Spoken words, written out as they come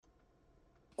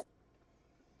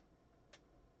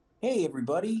Hey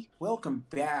everybody, welcome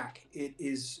back. It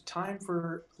is time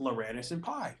for Loranes and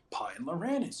Pie. Pie and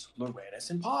Loranes. Loranes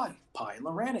and Pie. Pie and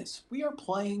Loranes. We are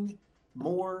playing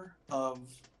more of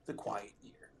the Quiet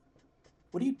Year.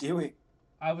 What are you doing?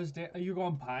 You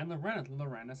going pie and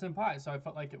Loranes and pie. So I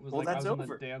felt like it was Well, like I that's was on the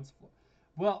over. dance floor.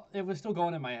 Well, it was still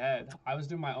going in my head. I was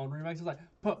doing my own remix. It was like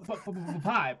pie, pie,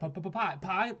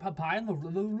 and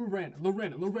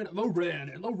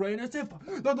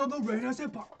Loranes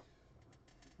and pie.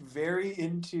 Very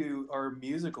into our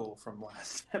musical from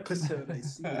last episode, I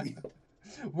see.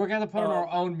 We're gonna put on Um, our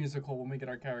own musical when we get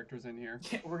our characters in here.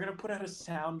 yeah, we're gonna put out a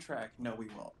soundtrack. No, we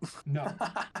won't. No.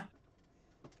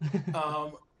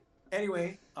 um,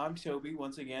 anyway, I'm Toby.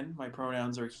 Once again, my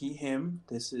pronouns are he, him.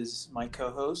 This is my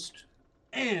co-host.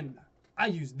 And I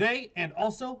use they and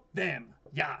also them.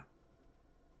 Yeah.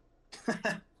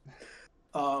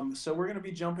 So we're going to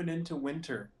be jumping into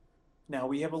winter. Now,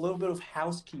 we have a little bit of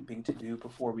housekeeping to do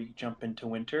before we jump into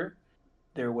winter.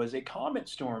 There was a comet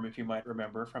storm, if you might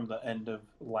remember, from the end of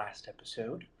last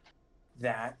episode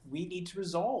that we need to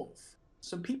resolve.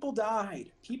 Some people died.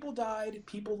 People died,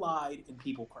 people lied, and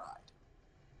people cried. And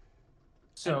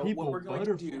So what people we're going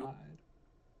to do,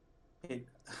 butterflied. it,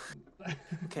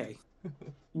 okay,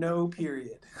 no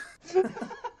period.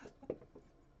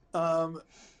 um,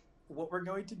 what we're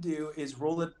going to do is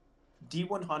roll a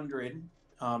D100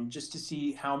 just to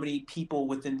see how many people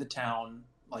within the town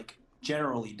like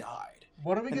generally died.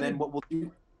 What are we And gonna then what we'll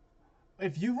do,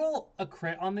 if you roll a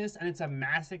crit on this and it's a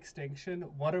mass extinction,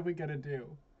 what are we gonna do?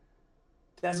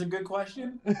 that's a good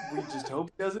question. We just hope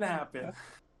it doesn't happen.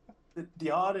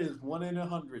 The odd is 1 in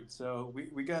 100, so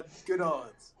we got good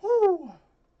odds. Whew.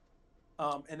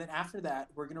 And then after that,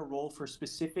 we're gonna roll for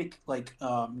specific like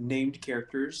named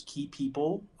characters, key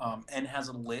people, and has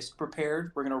a list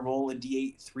prepared. We're gonna roll a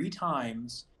d8 3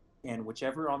 times, and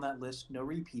whichever on that list, no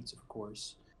repeats, of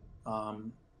course.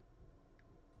 Um,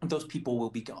 those people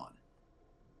will be gone.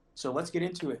 So let's get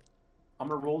into it. I'm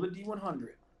gonna roll the d100.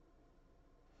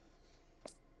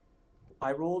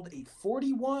 I rolled a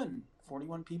 41.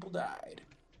 41 people died.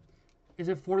 Is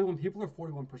it 41 people or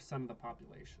 41% of the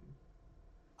population?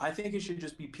 I think it should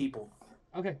just be people.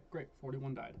 Okay, great.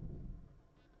 41 died.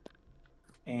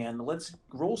 And let's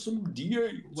roll some Wait,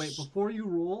 d8s. before you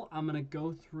roll, I'm gonna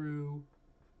go through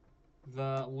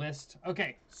the list.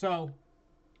 Okay, so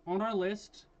on our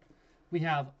list, we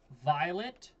have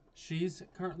Violet. She's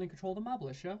currently controlled the mob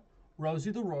militia. Rosie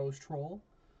the Rose Troll.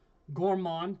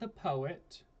 Gourmand the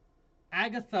Poet.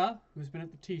 Agatha, who's been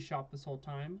at the tea shop this whole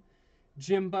time.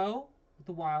 Jimbo with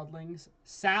the Wildlings.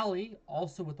 Sally,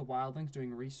 also with the Wildlings,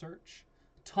 doing research.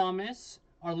 Thomas,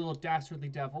 our little dastardly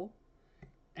devil.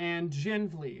 And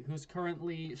Genvly, who's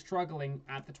currently struggling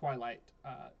at the Twilight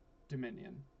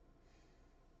Dominion.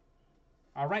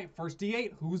 All right, first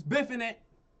D8. Who's biffing it?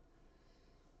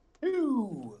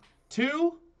 Ooh.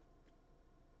 Two.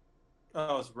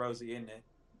 Oh, it's Rosie, isn't it?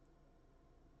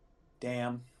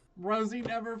 Damn. Rosie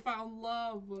never found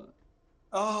love.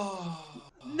 Oh.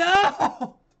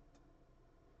 No!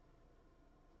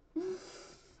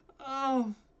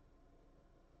 Oh,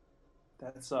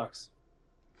 That sucks.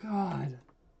 God.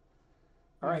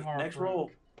 All My right, heart next broke.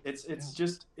 roll. It's Yeah, it's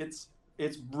just it's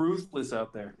ruthless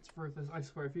out there. it's worth this. I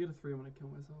swear, if you get a three, I'm gonna kill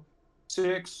myself.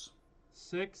 6.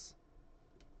 Six.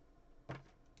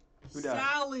 Who died?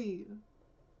 Sally!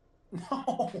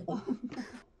 No.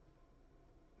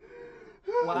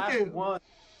 Last Okay, one.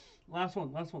 last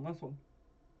one.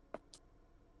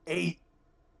 8.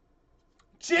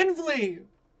 Genvly!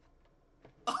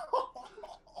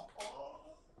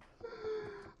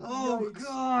 Oh, Yikes.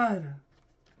 God.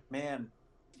 Man,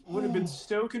 would have been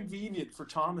so convenient for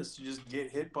Thomas to just get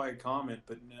hit by a comet,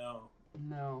 but no.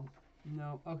 No,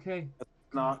 no. Okay. That's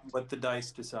not what the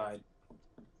dice decide.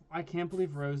 I can't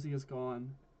believe Rosie is gone.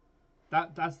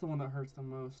 That's the one that hurts the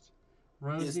most.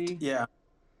 Rosie, Yeah,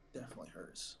 definitely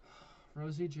hers.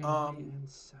 Rosie, Genvly, Um, and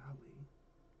Sally.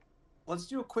 let's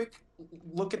do a quick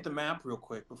look at the map real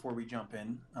quick before we jump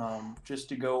in, just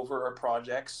to go over our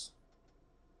projects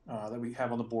that we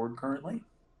have on the board currently.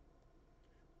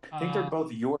 I think they're Uh,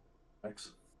 both your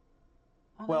projects.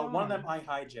 oh, they Well, one of are. them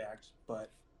I hijacked,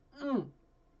 but Mm.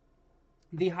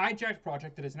 The hijacked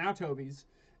project that is now Toby's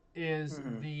is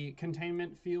mhm. the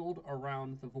containment field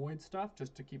around the void stuff,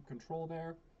 just to keep control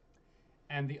there.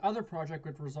 And the other project,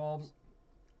 which resolves,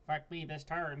 fuck me this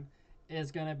turn,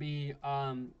 is going to be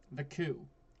the coup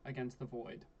against the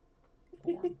void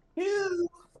born.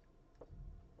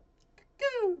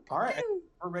 Coup, All right, coup.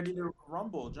 we're ready to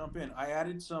rumble. Jump in. I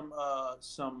added some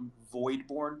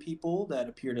voidborn people that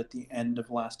appeared at the end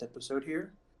of last episode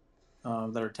here.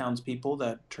 That are townspeople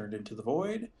that turned into the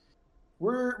void.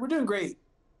 We're doing great.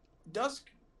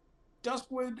 Dusk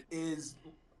Duskwood is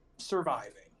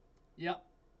surviving. Yep.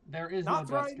 There is no Not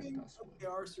dusk in thriving, but Duskwood. they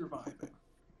are surviving.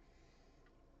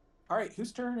 All right,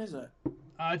 whose turn is it?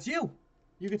 It's you.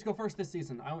 You get to go first this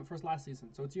season. I went first last season,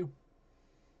 so it's you.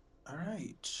 All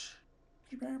right.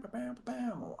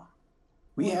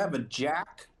 We have a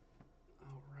jack.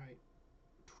 All right.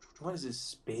 What is this?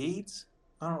 Spades?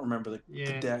 I don't remember the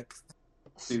Yeah. deck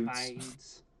suits.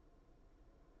 Spades.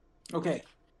 Okay.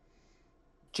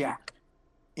 Jack.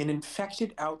 An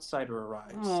infected outsider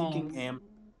arrives, Oh. seeking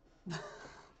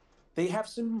They have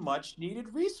some much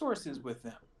needed resources with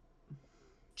them.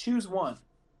 Choose one.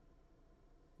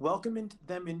 Welcome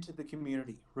them into the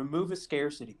community. Remove a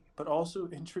scarcity, but also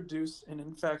introduce an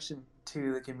infection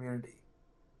to the community.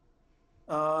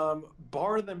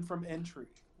 Bar them from entry.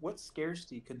 What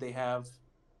scarcity could they have?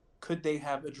 Could they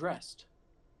have addressed?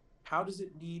 How does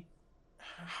it need?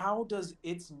 How does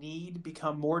its need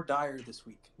become more dire this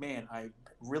week? Man, I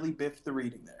really biffed the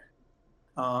reading there.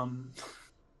 Um,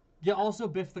 Yeah, also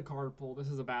biff the card pull. This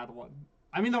is a bad one.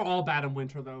 I mean, they're all bad in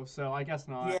winter, though, so I guess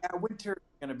yeah, not. winter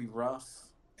is gonna be rough.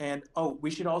 And oh,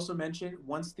 we should also mention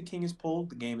once the king is pulled,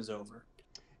 the game is over.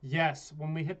 Yes,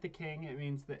 when we hit the king, it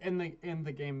means that in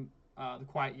the game, the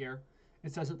quiet year,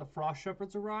 it says that the frost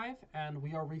shepherds arrive, and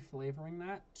we are reflavoring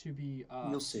that to be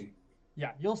You'll see.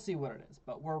 yeah, you'll see what it is,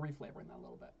 but we're reflavoring that a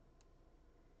little bit.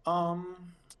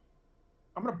 Um,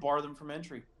 I'm gonna bar them from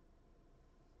entry.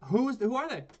 Who are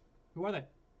they? Who are they?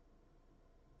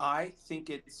 I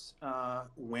think it's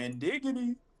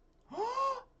Wendiggity.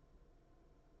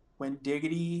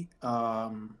 Wendiggity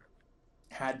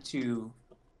had to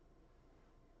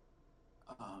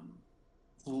um,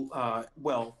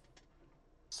 well,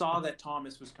 saw that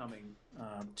Thomas was coming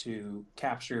to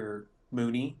capture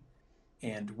Mooney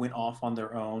and went off on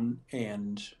their own.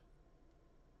 And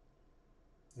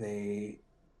they,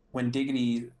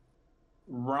 Wendiggity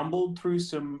rumbled through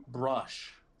some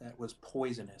brush that was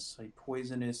poisonous, a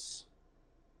poisonous,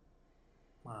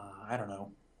 I don't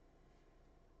know.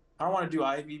 I don't want to do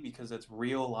Ivy because that's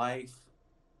real life.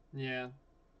 Yeah,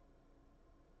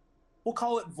 We'll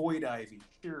call it Void Ivy.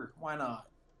 Sure, why not?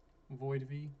 Void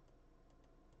V.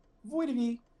 Void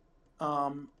Ivy.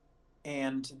 Um,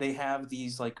 and they have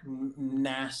these like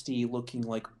nasty looking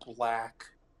like black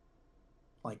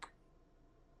like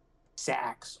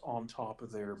sacks on top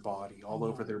of their body, all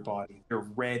over their body. They're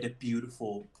red,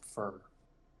 beautiful fur.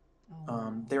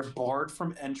 Oh. They're barred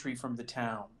from entry from the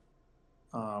town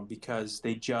because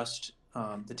they just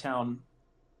the town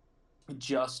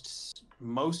just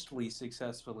mostly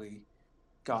successfully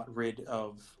got rid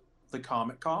of the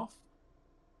comet cough.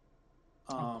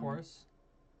 Of Um, course.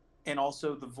 and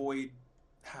also the void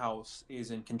house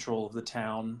is in control of the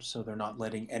town, so they're not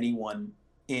letting anyone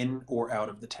in or out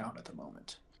of the town at the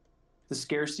moment. The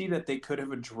scarcity that they could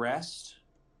have addressed,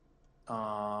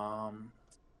 I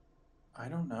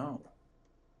don't know.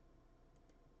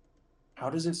 How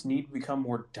does its need become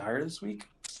more dire this week?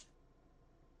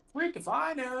 Freak if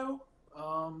I know.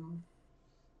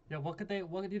 Yeah, what do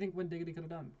you think Wendiggity could have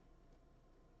done?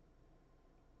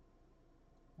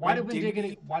 When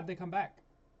Diggity Why did they come back?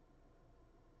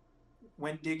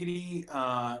 when Diggity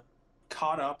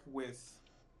caught up with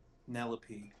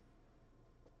Nelope,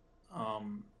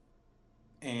 um,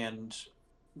 and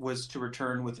was to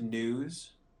return with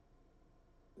news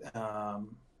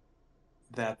um,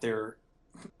 that there,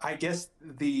 I guess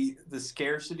the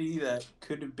scarcity that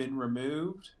could have been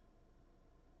removed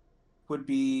would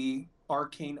be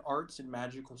arcane arts and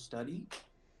magical study,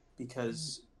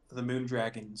 because the moon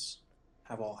dragons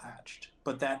have all hatched.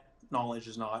 But that knowledge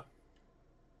is not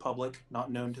public,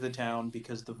 not known to the town,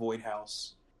 because the Void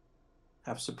House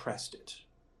have suppressed it.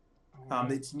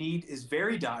 Its need is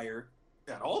very dire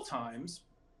at all times,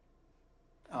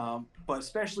 but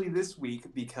especially this week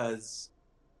because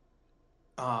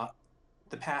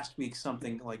the past week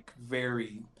something like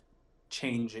very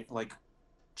changing, like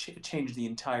changed the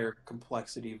entire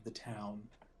complexity of the town.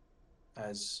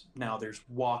 As now there's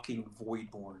walking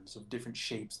voidborns of different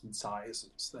shapes and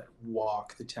sizes that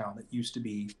walk the town. That used to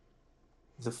be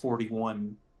the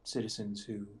 41 citizens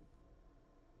who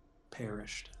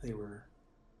perished. They were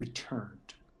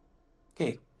returned.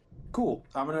 Okay, cool.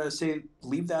 I'm going to say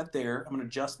leave that there. I'm going to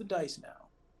adjust the dice now.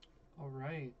 All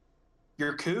right.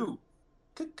 Your coup.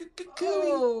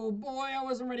 Oh boy, I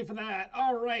wasn't ready for that.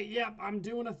 All right, yep, I'm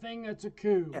doing a thing that's a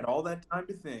coup. Had all that time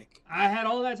to think. I had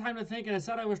all that time to think, and I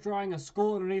said I was drawing a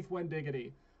skull underneath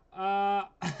Wendiggity. Uh,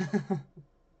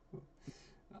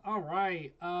 all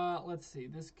right. Let's see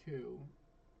this coup.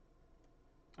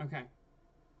 Okay.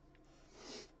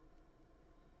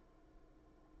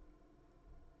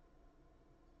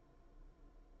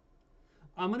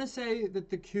 I'm gonna say that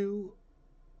the coup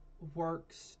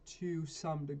works to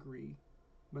some degree,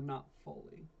 but not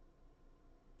fully.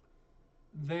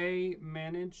 They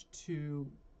managed to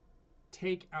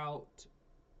take out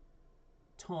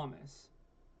Thomas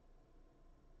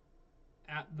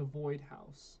at the Void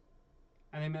House,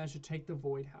 and they managed to take the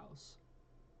Void House.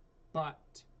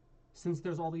 But since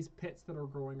there's all these pits that are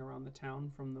growing around the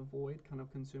town from the Void, kind of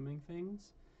consuming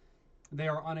things, they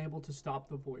are unable to stop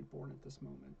the Voidborn at this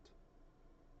moment.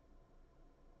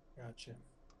 Gotcha.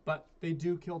 But they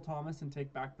do kill Thomas and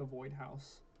take back the Void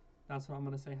House. That's what I'm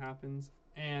gonna say happens.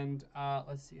 And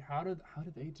let's see, how did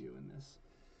they do in this?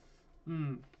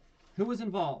 Who was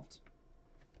involved?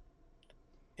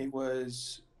 It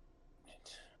was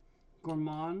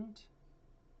Gourmand,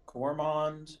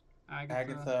 Gormond, Agatha,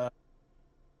 Agatha,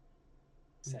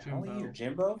 and Sally, or Jimbo.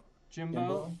 Jimbo? Jimbo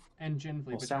Jimbo? and Jinfly,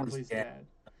 Well, but Sally's Jinfly's dead. dead.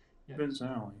 Yeah, Been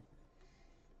Sally.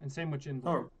 and same with Jinfly.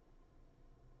 Oh,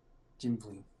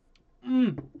 Jimbo.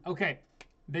 Okay,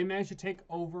 they managed to take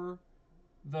over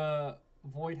the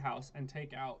Void House and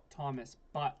take out Thomas,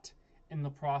 but in the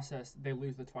process, they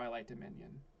lose the Twilight Dominion.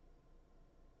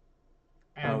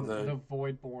 Oh, And the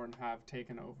Voidborn have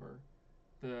taken over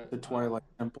the Twilight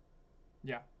Temple.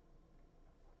 Yeah.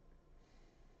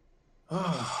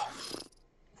 Oh,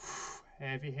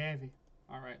 Heavy, heavy.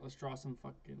 All right, let's draw some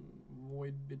fucking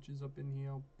void bitches up in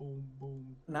here. Boom,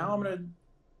 boom. now I'm gonna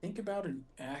think about an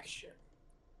action.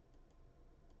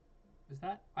 Is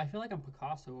that? I feel like I'm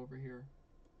Picasso over here.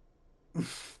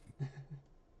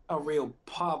 A real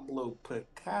Pablo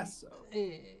Picasso.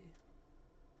 Eh.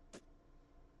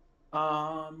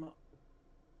 Um.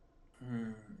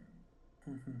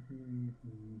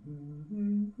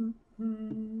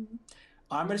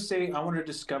 I'm gonna say I want to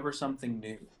discover something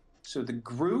new. So the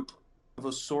group of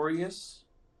Osorius,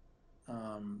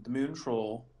 the Moon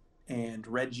Troll, and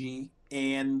Reggie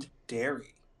and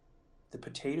Derry, the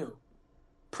potato,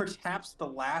 perhaps the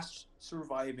last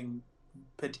surviving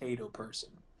potato person.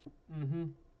 Mm-hmm.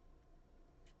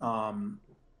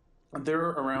 They're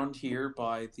around here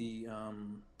by the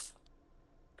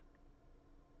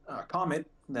comet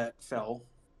that fell,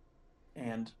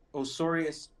 and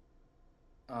Osorius,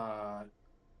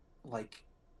 like,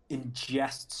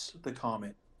 ingests the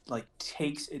comet, like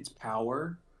takes its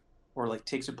power, or like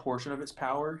takes a portion of its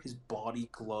power. His body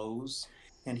glows,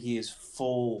 and he is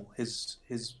full. His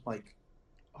like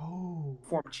Oh.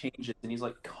 form changes, and he's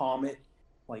like comet,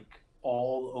 like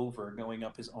all over, going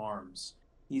up his arms.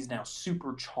 He's now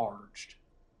supercharged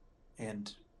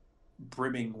and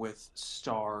brimming with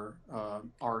star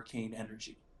arcane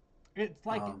energy. It's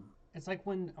like it's like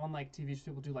when on like TV shows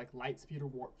people do like light speed or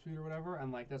warp speed or whatever,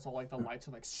 and like that's all like the lights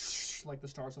are like the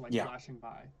stars are like Yeah. flashing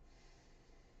by.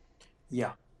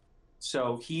 Yeah.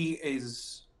 So he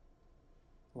is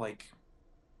like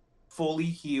fully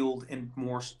healed and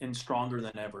more and stronger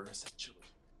than ever. Essentially,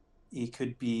 he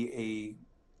could be a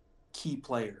key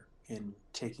player in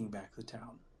taking back the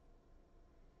town.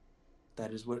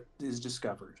 That is what is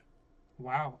discovered.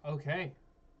 Wow. Okay.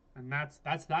 And that's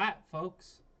that,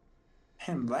 folks.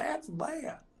 And that's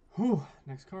that. Whew.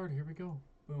 Next card. Here we go.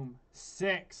 Boom.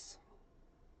 6.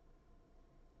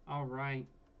 All right.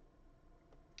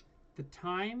 The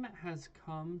time has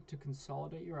come to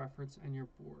consolidate your efforts and your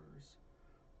borders.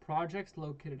 Projects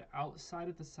located outside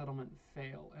of the settlement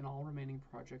fail, and all remaining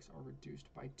projects are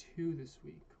reduced by 2 this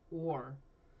week. Or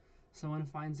someone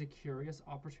finds a curious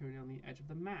opportunity on the edge of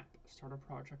the map. Start a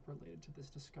project related to this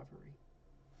discovery.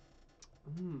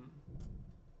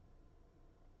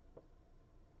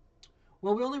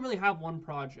 Well, we only really have one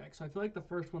project, so I feel like the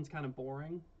first one's kind of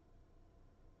boring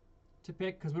to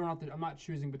pick because we don't have to. I'm not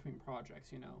choosing between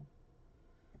projects, you know.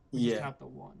 We just have the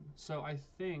one. So I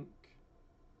think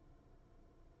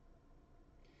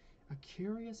a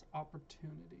curious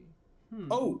opportunity.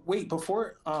 Oh, wait,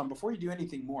 before you do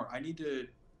anything more, I need to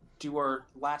do our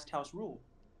last house rule.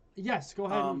 Yes, go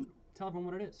ahead and tell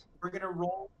everyone what it is. We're going to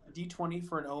roll a d20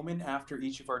 for an omen after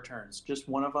each of our turns. Just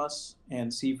one of us,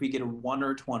 and see if we get a 1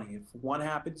 or a 20. If 1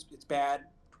 happens, it's bad.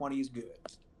 20 is good.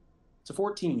 It's a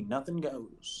 14. Nothing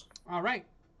goes. All right.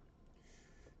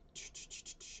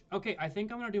 Okay, I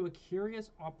think I'm going to do a curious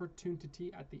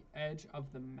opportunity at the edge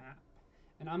of the map.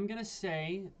 And I'm going to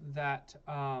say that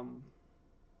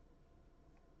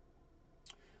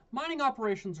mining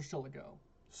operations are still a go.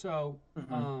 So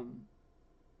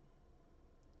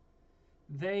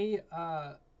they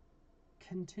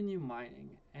continue mining,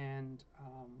 and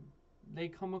they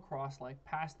come across, like,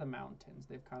 past the mountains.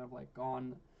 They've kind of, like,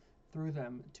 gone through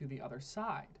them to the other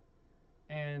side.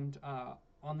 And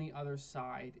on the other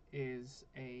side is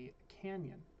a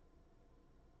canyon.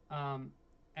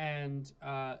 And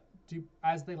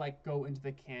as they like go into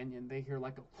the canyon, they hear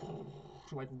like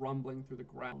a like rumbling through the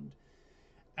ground,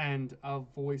 and a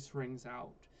voice rings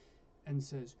out and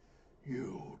says,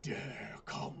 "You dare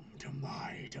come to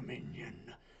my dominion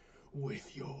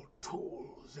with your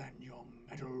tools and your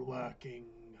metalworking?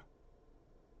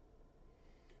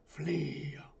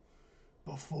 Flee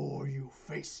before you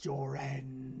face your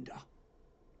end."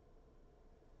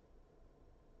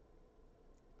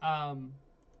 Um,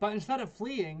 but instead of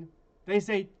fleeing, they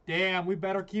say, "Damn, we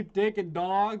better keep digging,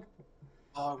 dog."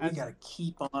 Oh, we As gotta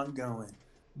keep on going.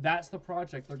 that's the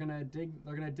project. They're gonna dig.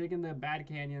 They're gonna dig in the bad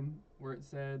canyon where it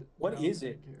said, What is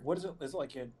it? What is it? Is it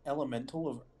like an elemental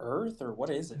of Earth, or what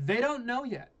is it? They don't know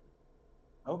yet,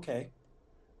 Okay.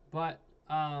 but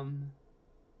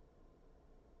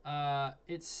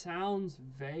it sounds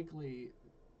vaguely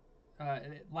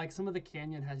like some of the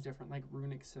canyon has different like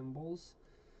runic symbols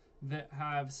that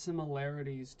have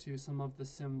similarities to some of the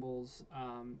symbols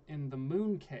in the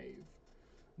moon cave,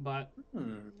 but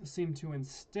seem to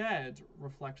instead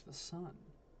reflect the sun.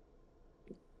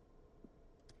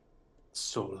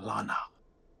 Solana,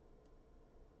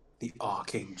 the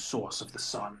arcane source of the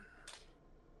sun.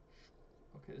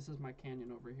 Okay, this is my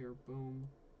canyon over here. Boom,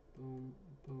 boom,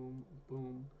 boom,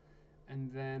 boom.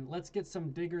 And then let's get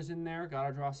some diggers in there.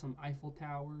 Gotta draw some Eiffel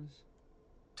Towers.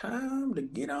 Time to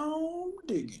get on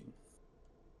digging.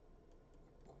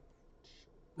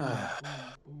 Boom, boom,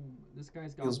 boom. This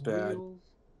guy's got Feels bad. wheels.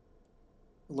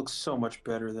 It looks so much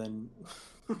better than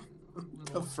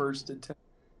the first attempt.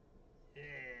 Yeah.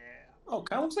 Oh,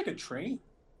 kind of looks like a train.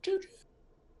 Choo-choo.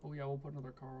 Oh yeah, we'll put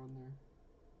another car on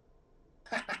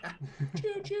there.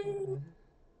 Choo-choo.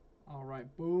 All right,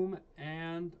 boom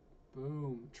and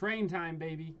boom. Train time,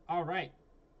 baby. All right.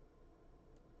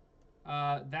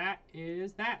 That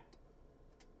is that.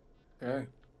 Okay.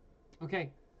 Okay.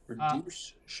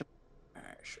 Reduce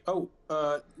smash. Oh,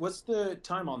 what's the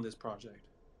time on this project?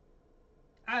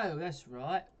 Oh, that's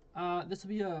right. This will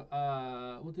be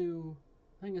we'll do,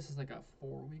 I think this is like a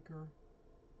 4-weeker.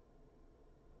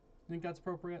 Think that's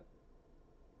appropriate?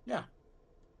 Yeah.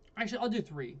 Actually, I'll do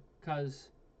 3, because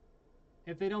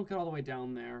if they don't get all the way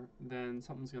down there, then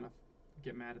something's gonna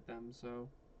get mad at them, so.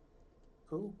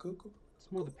 Cool. It's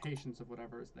more the patience of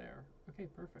whatever is there. Okay,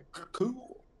 perfect.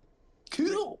 Cool.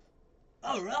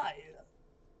 All right.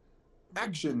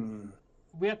 Action.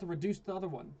 We have to reduce the other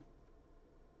one.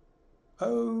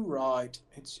 Oh, right.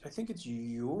 I think it's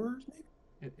yours, maybe?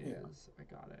 It is. I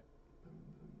got it. Boom,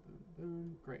 boom, boom,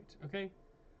 boom. Great. Okay.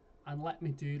 And let me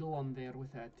doodle on there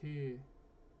with that too.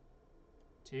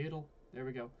 Doodle. There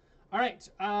we go. All right.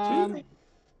 Action.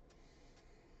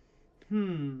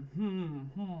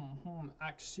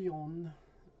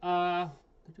 They're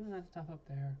doing that stuff up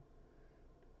there.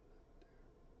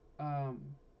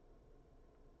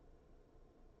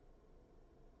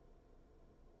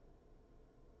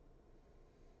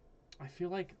 I feel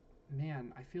like,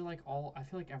 man, I feel like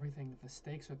everything, the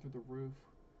stakes are through the roof.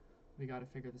 We got to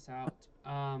figure this out.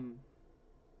 I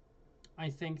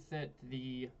think that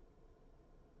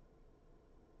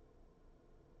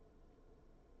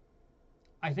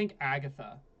I think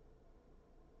Agatha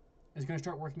is going to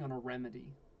start working on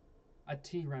a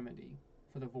tea remedy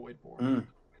for the Voidborn.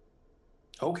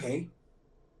 Okay.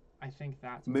 I think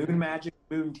that's moon magic,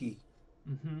 moon tea.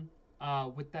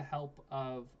 With the help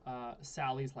of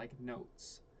Sally's like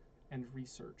notes and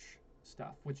research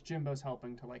stuff, which Jimbo's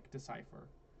helping to like decipher.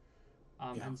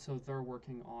 And so they're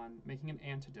working on making an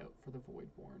antidote for the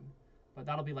Voidborn. But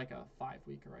that'll be like a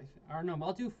 5-weeker, I think. Or no,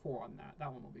 I'll do 4 on that.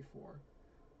 That one will be 4.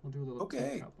 We'll do a little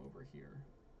teacup over here.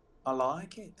 I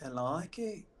like it.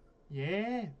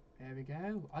 Yeah, there we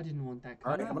go. I didn't want that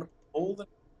color. All right, I'm going to pull the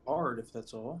card if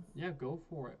that's all. Yeah, go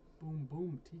for it. Boom,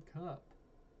 boom, teacup.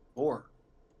 4.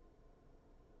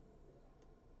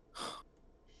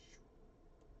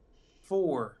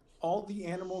 4. All the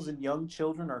animals and young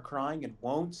children are crying and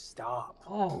won't stop.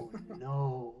 Oh,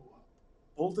 no.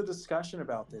 Hold a discussion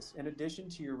about this in addition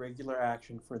to your regular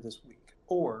action for this week.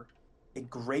 Or, a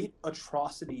great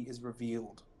atrocity is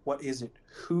revealed. What is it?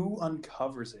 Who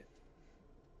uncovers it?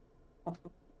 All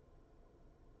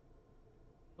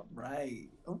right.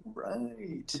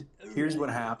 Here's what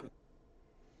happened.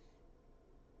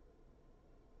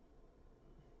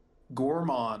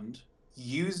 Gourmand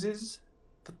uses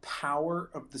the power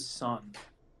of the sun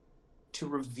to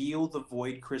reveal the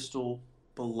void crystal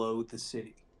below the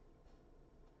city.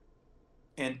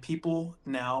 And people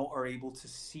now are able to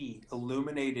see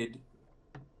illuminated.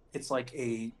 It's like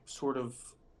a sort of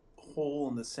hole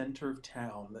in the center of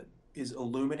town that is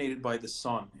illuminated by the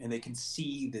sun, and they can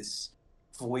see this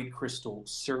void crystal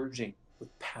surging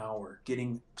with power,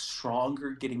 getting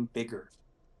stronger, getting bigger.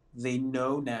 they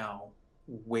know now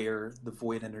where the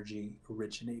void energy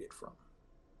originated from.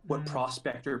 What Mm.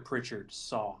 Prospector Pritchard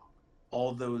saw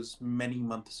all those many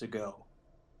months ago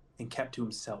and kept to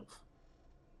himself.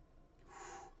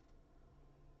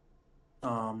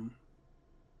 Um,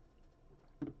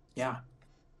 yeah.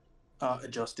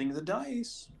 Adjusting the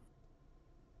dice.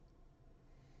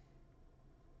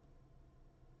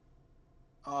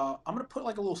 I'm gonna put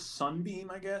like a little sunbeam,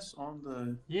 I guess, on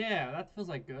the. Yeah, that feels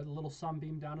like good. A little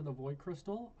sunbeam down to the void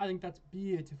crystal. I think that's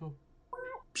beautiful.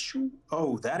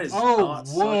 Oh, that is Oh, not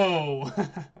sun. whoa!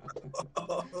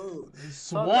 Oh, thought that was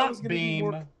Swamp gonna be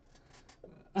more. beam.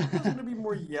 Thought that was gonna be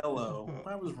more yellow.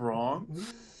 I was wrong.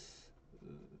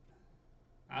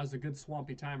 That was a good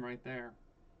swampy time right there.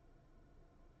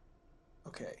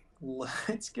 Okay,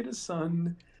 let's get a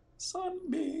sunbeam.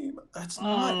 That's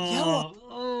not yellow.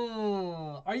 Oh,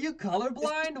 oh. Are you It's,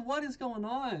 colorblind? What is going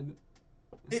on?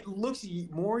 it looks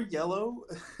more yellow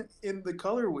in the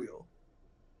color wheel.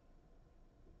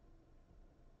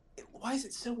 Why is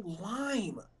it so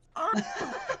lime? Ah!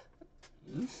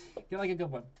 Get like a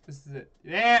good one. This is it.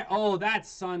 Yeah. Oh, that's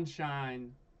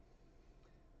sunshine.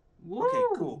 Woo! Okay,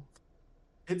 cool.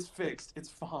 It's fixed. It's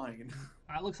fine.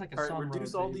 That looks like a All right, sun road,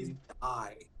 reduce all these baby.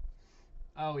 dye.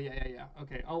 Oh yeah, yeah, yeah.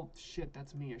 Okay. Oh shit,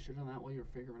 that's me. I should have done that while you're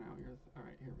figuring out your. All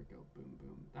right, here we go. Boom,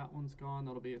 boom. That one's gone.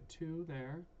 That'll be a 2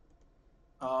 there.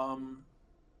 Um,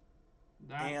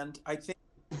 That. and I think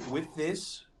with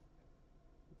this,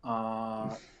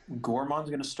 uh, Gormon's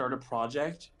going to start a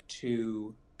project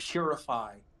to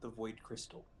purify the void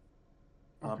crystal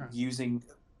Okay. using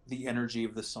the energy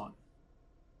of the sun.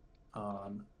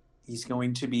 He's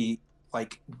going to be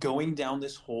like going down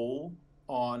this hole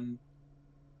on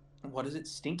what is it,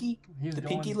 Stinky? He's The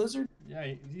going. pinky lizard?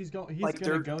 Yeah, he's going. He's Like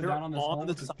gonna go they're down on this on hole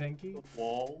the with his side pinky. of the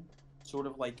wall, sort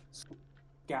of like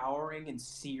scouring and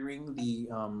searing the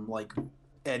like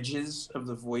edges of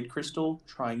the void crystal,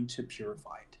 trying to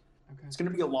purify it. Okay. It's going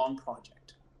to be a long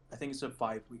project. I think it's a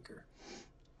 5-weeker.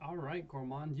 All right,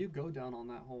 Gourmand, you go down on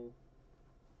that hole.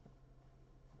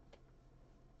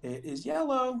 It is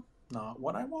yellow, not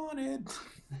what I wanted.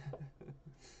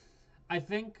 I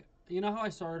think you know how I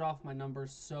started off my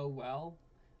numbers so well.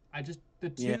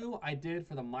 The Yeah. 2 I did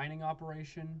for the mining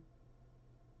operation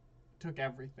took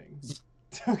everything.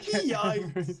 Took Yikes.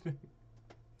 everything.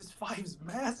 This 5's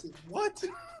massive. What?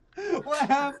 What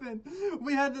happened?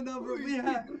 We had the number.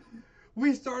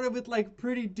 We started with like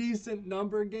pretty decent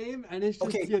number game, and it's just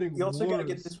Okay, getting you also worse. got to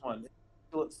get this one.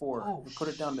 Still at 4. Oh, Put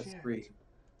it down to shit. 3.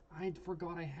 I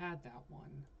forgot I had that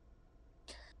one.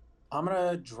 I'm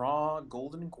going to draw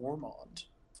Golden Gourmand.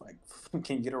 If I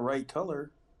can get a right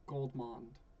color. Goldmond.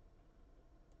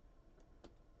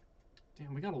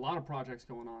 Damn, we got a lot of projects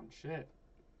going on. Shit.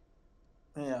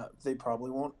 Yeah, they probably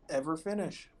won't ever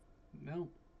finish. No.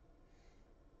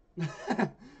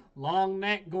 Long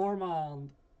neck gourmand.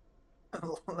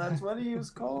 That's what he was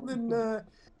called in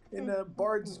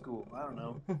Bard school. I don't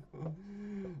know.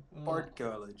 Bard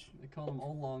college. They call him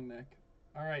old long neck.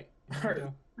 All right,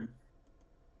 here we go.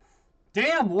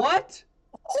 Damn, what?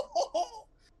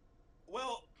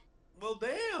 Well,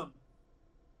 damn.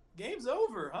 Game's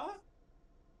over, huh?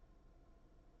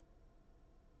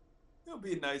 It'll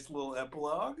be a nice little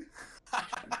epilogue.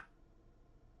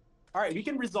 All right, we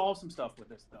can resolve some stuff with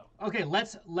this, though. Okay,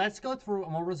 let's go through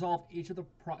and we'll resolve each of the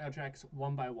projects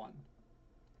one by one.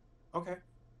 Okay.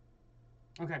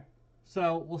 Okay,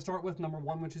 so we'll start with number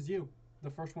 1, which is you. The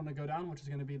first one to go down, which is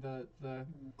going to be the...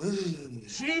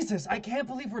 Jesus, I can't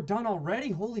believe we're done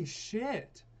already. Holy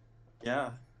shit.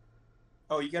 Yeah.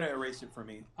 Oh, you gotta erase it for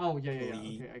me. Oh, yeah.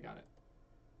 Okay, I got it.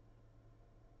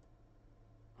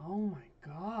 Oh my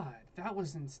god, that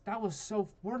was so.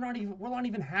 We're not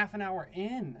even half an hour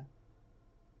in.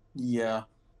 Yeah.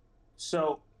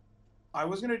 So, I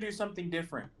was gonna do something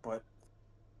different, but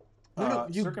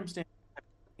circumstances have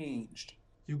changed.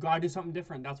 You gotta do something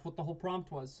different. That's what the whole prompt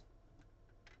was.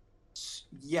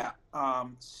 Yeah.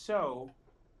 So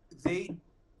they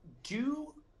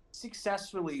do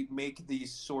successfully make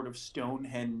these sort of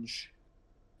Stonehenge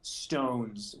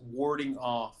stones, warding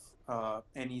off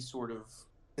any sort of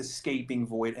escaping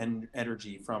void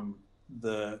energy from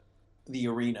the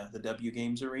arena, the W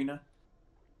Games arena.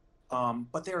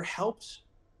 But they're helped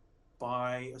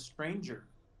by a stranger.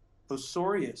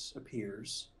 Osorius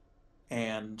appears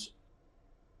and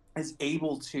is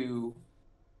able to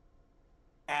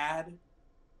add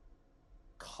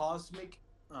cosmic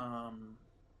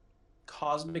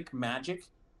magic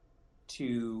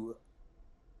to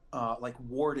like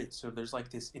ward it. So there's like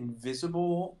this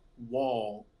invisible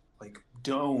wall, like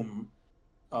dome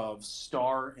of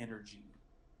star energy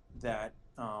that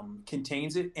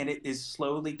contains it, and it is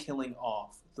slowly killing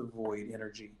off the void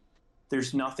energy.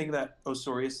 There's nothing that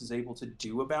Osorius is able to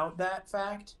do about that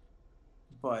fact,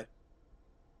 but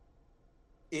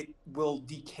it will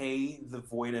decay the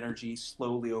void energy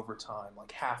slowly over time,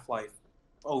 like half-life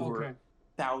over Okay.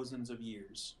 thousands of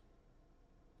years.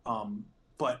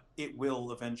 But it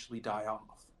will eventually die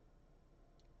off.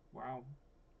 Wow.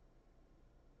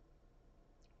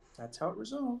 That's how it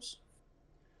resolves.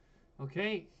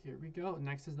 Okay, here we go.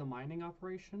 Next is the mining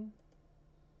operation.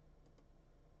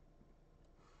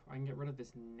 I can get rid of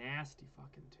this nasty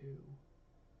fucking two.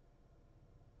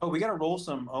 Oh, we got to roll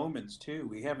some omens too.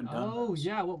 We haven't done Oh, those.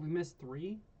 yeah, what, we missed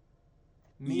 3?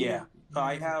 Yeah,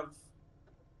 I have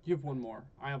You have one more.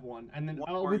 I have one. And then, one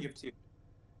oh, more. You have 2.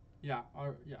 Yeah,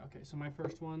 yeah, okay. So my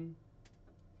first one.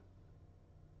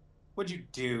 What'd you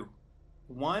do?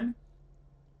 1?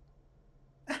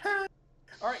 All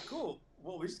right, cool.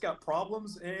 Well, we just got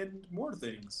problems and more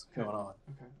things going on.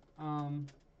 Okay.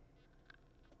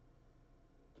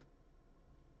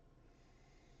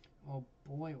 Oh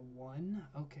boy, 1.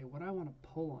 Okay, what do I want to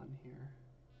pull on here?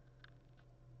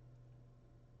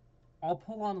 I'll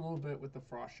pull on a little bit with the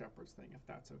Frost Shepherds thing, if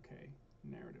that's okay,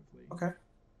 narratively. Okay.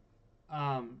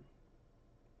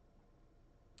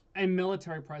 A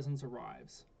military presence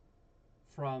arrives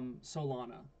from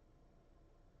Solana,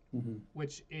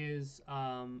 which is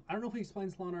I don't know if he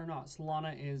explains Solana or not.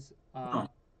 Solana is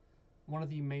one of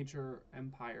the major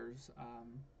empires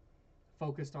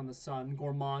focused on the sun.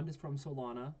 Gormand is from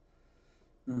Solana,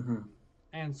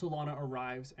 and Solana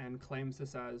arrives and claims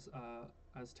this as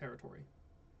territory,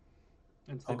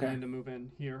 and so they begin to move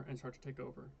in here and start to take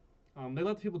over. They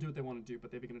let the people do what they want to do, but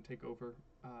they begin to take over,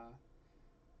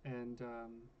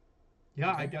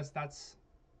 I guess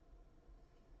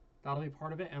that'll be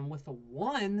part of it. And with the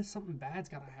 1, something bad's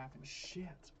gotta happen.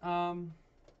 Shit.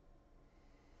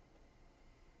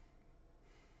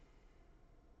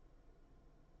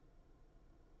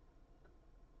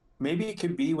 Maybe it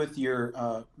could be with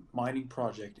your mining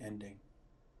project ending.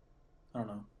 I don't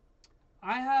know.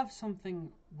 I have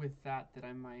something with that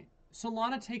I might.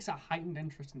 Solana takes a heightened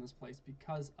interest in this place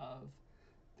because of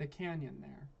the canyon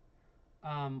there.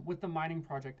 With the mining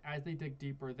project, as they dig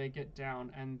deeper, they get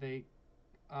down and they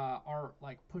are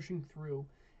like pushing through,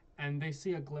 and they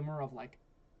see a glimmer of like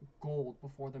gold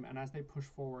before them. And as they push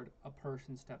forward, a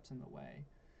person steps in the way,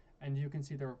 and you can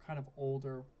see they're kind of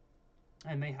older,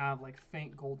 and they have like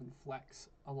faint golden flecks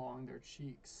along their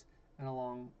cheeks and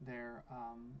along their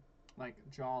like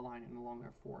jawline and along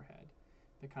their forehead.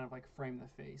 They kind of like frame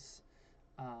the face,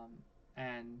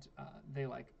 and they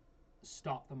like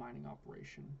stop the mining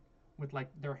operation with like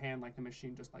their hand, like the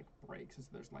machine just like breaks as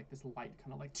there's like this light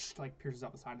kind of like pierces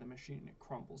out the side of the machine and it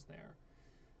crumbles there.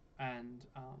 And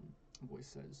a voice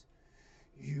says,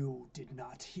 "You did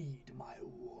not heed my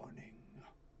warning."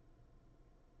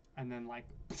 And then like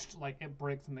it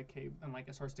breaks in the cave and like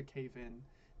it starts to cave in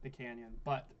the canyon.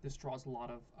 But this draws a lot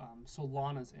of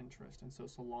Solana's interest, and so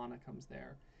Solana comes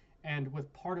there. And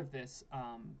with part of this,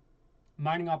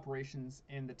 mining operations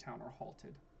in the town are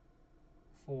halted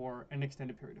for an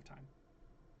extended period of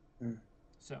time.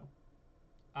 So,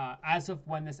 as of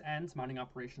when this ends, mining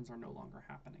operations are no longer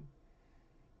happening.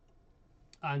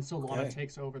 And Solana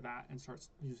takes over that and starts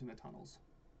using the tunnels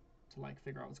to like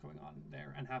figure out what's going on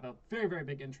there and have a very, very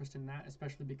big interest in that,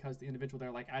 especially because the individual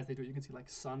there, like as they do it, you can see like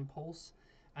sun pulse,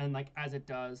 and like as it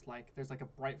does, like there's like a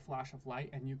bright flash of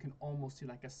light, and you can almost see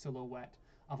like a silhouette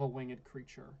of a winged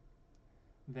creature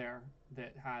there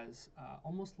that has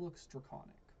almost looks draconic.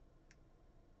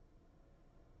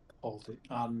 Hold it.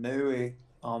 I knew it.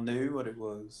 I knew what it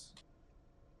was.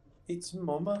 It's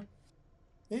Mama.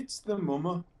 It's the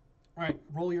Mama. All right,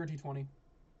 roll your d20.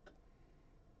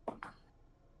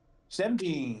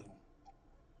 17.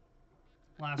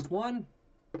 Last one.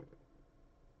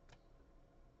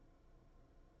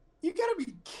 You gotta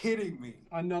be kidding me.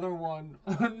 Another one.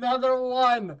 Another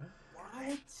one.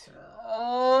 What?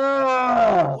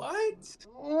 Oh. What?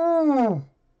 Oh.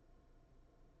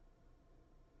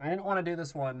 I didn't want to do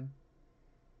this one.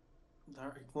 All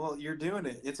right, well, you're doing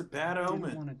it. It's a bad omen. I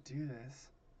didn't want to do this.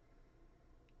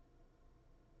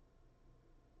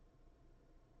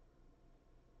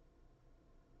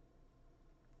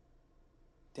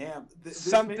 Damn.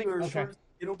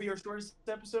 It'll be our shortest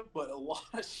episode, but a lot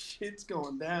of shit's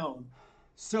going down.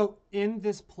 So in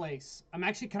this place,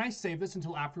 can I save this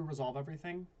until after we resolve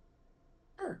everything?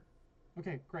 Sure.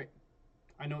 Okay, great.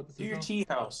 I know what this Do is. your tea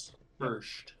house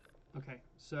first. Okay,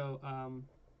 so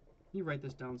you write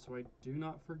this down so I do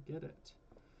not forget it,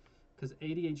 because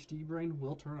ADHD brain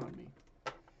will turn on me.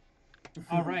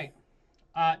 All right.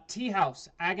 Tea house.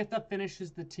 Agatha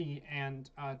finishes the tea and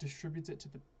distributes it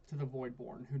to the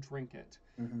Voidborn, who drink it.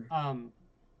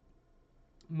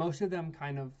 most of them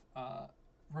kind of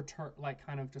return, like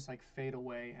kind of just like fade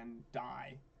away and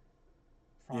die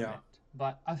from Yeah. it.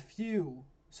 But a few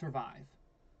survive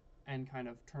and kind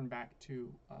of turn back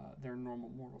to their normal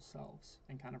mortal selves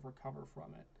and kind of recover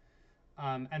from it.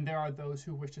 And there are those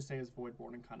who wish to stay as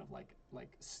Voidborn and kind of like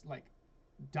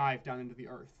dive down into the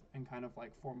earth and kind of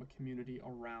like form a community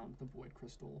around the Void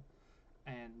Crystal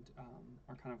and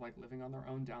are kind of like living on their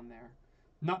own down there.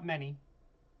 Not many,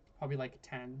 probably like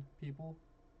 10 people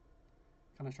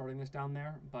kind of starting this down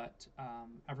there, but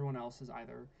everyone else is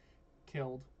either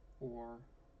killed or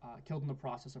killed in the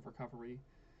process of recovery,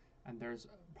 and there's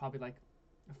probably like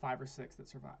 5 or 6 that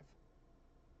survive.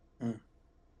 Mm.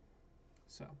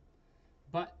 So,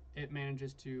 but it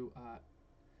manages to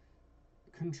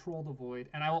control the void.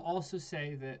 And I will also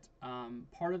say that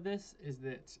part of this is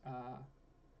that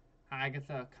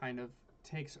Agatha kind of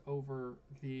takes over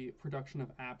the production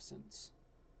of absence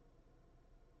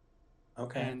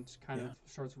Okay. and kind of Yeah.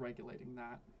 starts regulating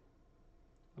that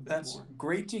a bit That's more.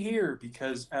 great to hear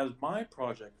because as my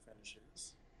project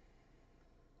finishes,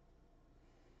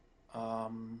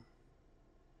 um,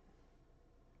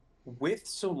 with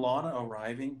Solana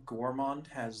arriving, Gormond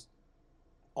has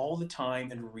all the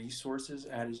time and resources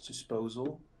at his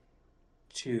disposal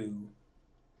to.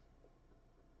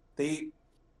 They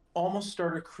almost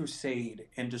start a crusade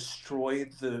and destroy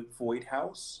the Void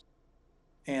House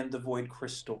and the Void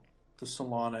Crystal, the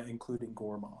Solana, including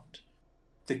Gormond.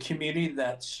 The community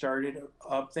that started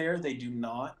up there, they do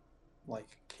not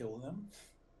like kill them,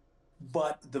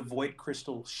 but the Void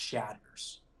Crystal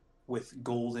shatters with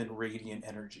golden radiant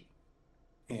energy.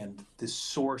 And the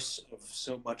source of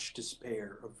so much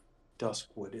despair of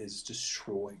Duskwood is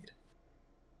destroyed.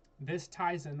 This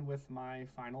ties in with my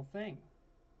final thing.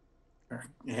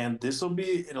 And this will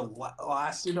be, it'll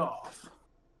last it off.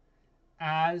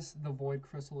 As the void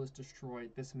crystal is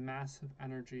destroyed, this massive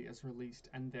energy is released,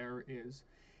 and there is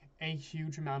a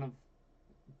huge amount of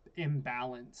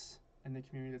imbalance in the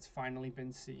community that's finally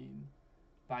been seen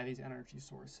by these energy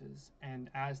sources. And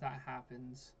as that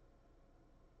happens,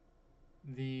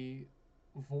 the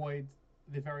void,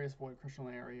 the various void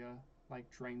crystalline area, like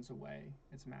drains away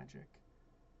its magic,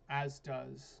 as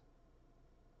does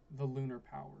the lunar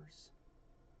powers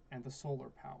and the solar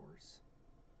powers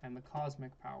and the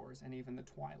cosmic powers and even the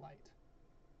twilight.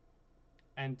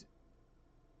 And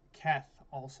Keth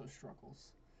also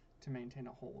struggles to maintain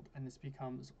a hold, and this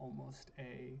becomes almost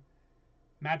a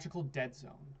magical dead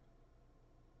zone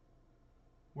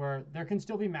where there can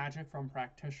still be magic from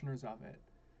practitioners of it,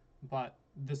 but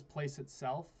this place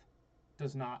itself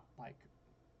does not like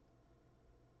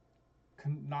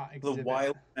not The exhibit.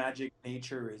 wild magic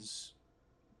nature is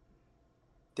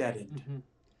deadened. Mm-hmm.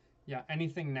 Yeah,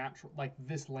 anything natural like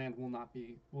this land will not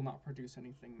produce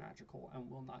anything magical and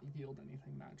will not yield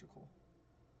anything magical.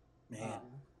 Man. Uh,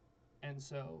 and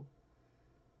so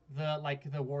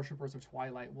the worshippers of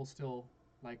Twilight will still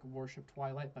like worship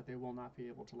Twilight, but they will not be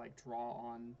able to like draw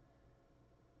on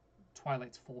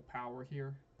Twilight's full power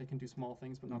here. They can do small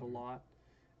things, but not a Mm-hmm. lot.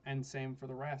 And same for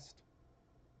the rest.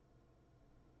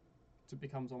 So it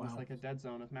becomes almost Wow. like a dead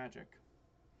zone of magic.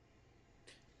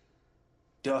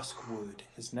 Duskwood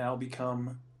has now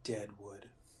become Deadwood.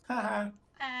 Haha.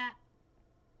 Ah.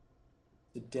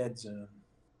 The dead zone.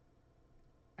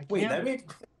 I Wait, can't. that makes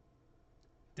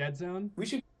Dead zone? we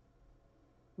should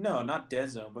no, not dead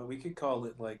zone, but we could call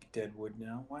it like Deadwood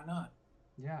now. Why not?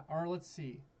 Yeah, or let's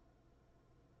see.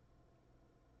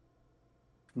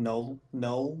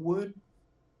 Nullwood?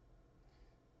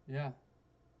 Yeah. I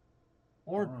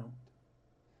Or don't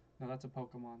no, that's a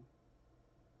Pokemon.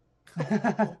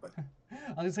 know.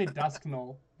 I was gonna say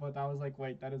Dusknull, but I was like,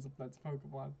 wait, that's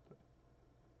Pokemon.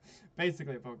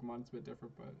 Basically a Pokemon, it's a bit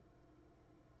different, but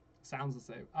sounds the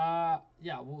same.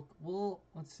 Yeah, we'll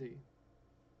let's see.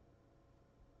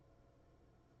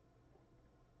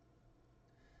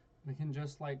 We can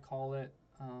just like call it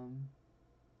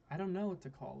I don't know what to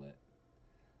call it.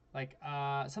 Like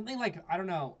something like I don't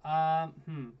know. Uh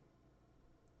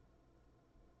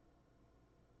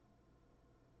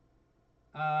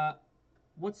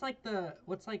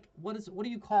what do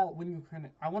you call when you kind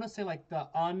of I want to say like the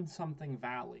un something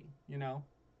valley, you know?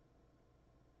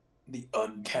 The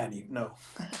uncanny. No.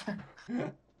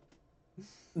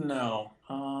 No.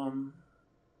 I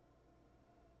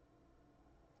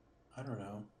don't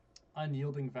know.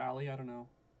 Unyielding valley, I don't know.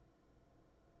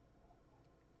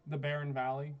 The barren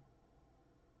valley.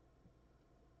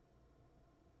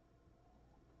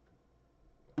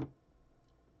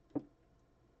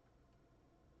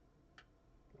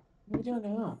 I don't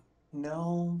know.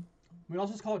 No. We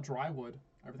also just call it dry wood.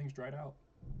 Everything's dried out.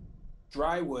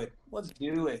 Drywood. Let's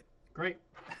do it. Great.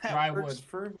 That Dry works wood.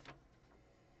 for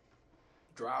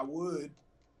dry wood.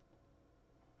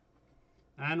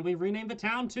 And we renamed the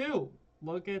town too.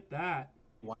 Look at that.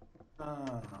 Wow.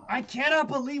 I cannot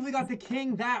believe we got the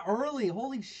king that early.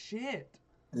 Holy shit.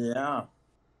 Yeah.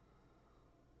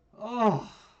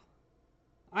 Oh,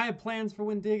 I had plans for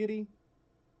Windiggity.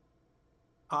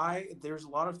 There's a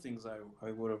lot of things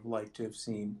I would have liked to have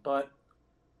seen, but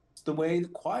it's the way the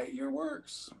quiet year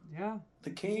works. Yeah. The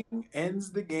king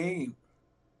ends the game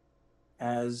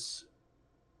as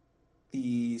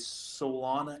the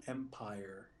Solana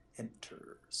Empire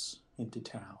enters into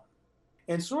town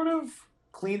and sort of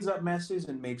cleans up messes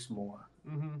and makes more.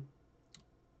 Mm-hmm.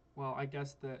 Well, I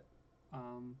guess that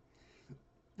um,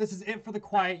 this is it for the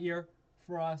quiet year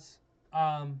for us.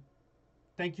 Um,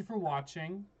 Thank you for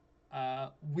watching.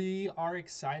 We are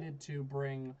excited to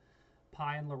bring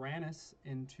Pi and Loranes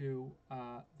into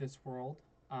this world.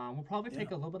 We'll probably Yeah.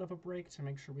 take a little bit of a break to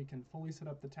make sure we can fully set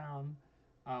up the town.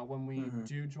 When we Mm-hmm.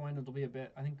 do join, it'll be a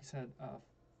bit. I think we said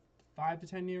 5 to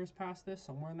 10 years past this,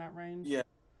 somewhere in that range. Yeah.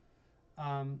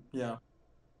 Um, Yeah.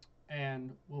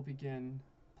 and we'll begin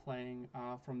playing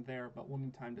from there. But we'll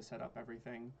need time to set up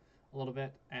everything a little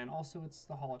bit, and also it's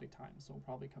the holiday time, so we'll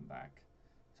probably come back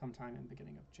sometime in the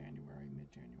beginning of January,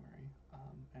 mid-January,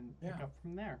 and Yeah. pick up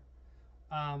from there.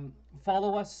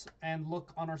 Follow us and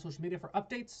look on our social media for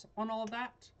updates on all of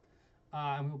that,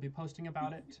 and we will be posting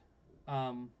about it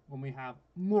when we have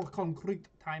more concrete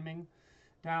timing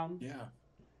down. Yeah.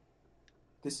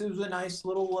 This is a nice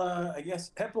little, I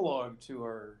guess, epilogue to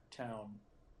our town.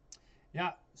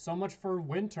 Yeah, so much for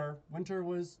winter. Winter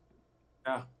was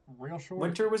real short.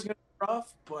 Winter was going to be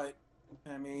rough, but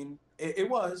I mean, it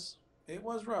was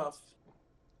rough.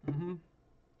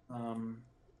 Mm-hmm.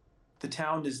 The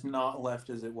town is not left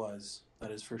as it was.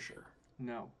 That is for sure.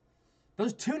 No,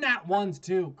 those 2 nat 1s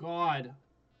too. God.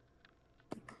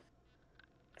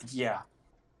 Yeah,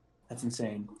 that's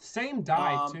insane. Same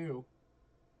die too.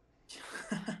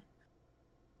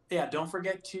 Yeah, don't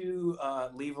forget to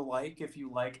leave a like if you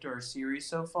liked our series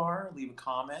so far. Leave a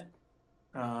comment.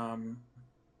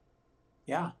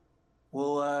 Yeah,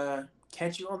 we'll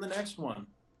catch you on the next one.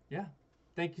 Yeah,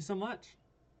 thank you so much.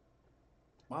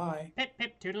 Bye. Pip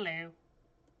pip toodaloo.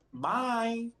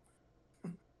 Bye.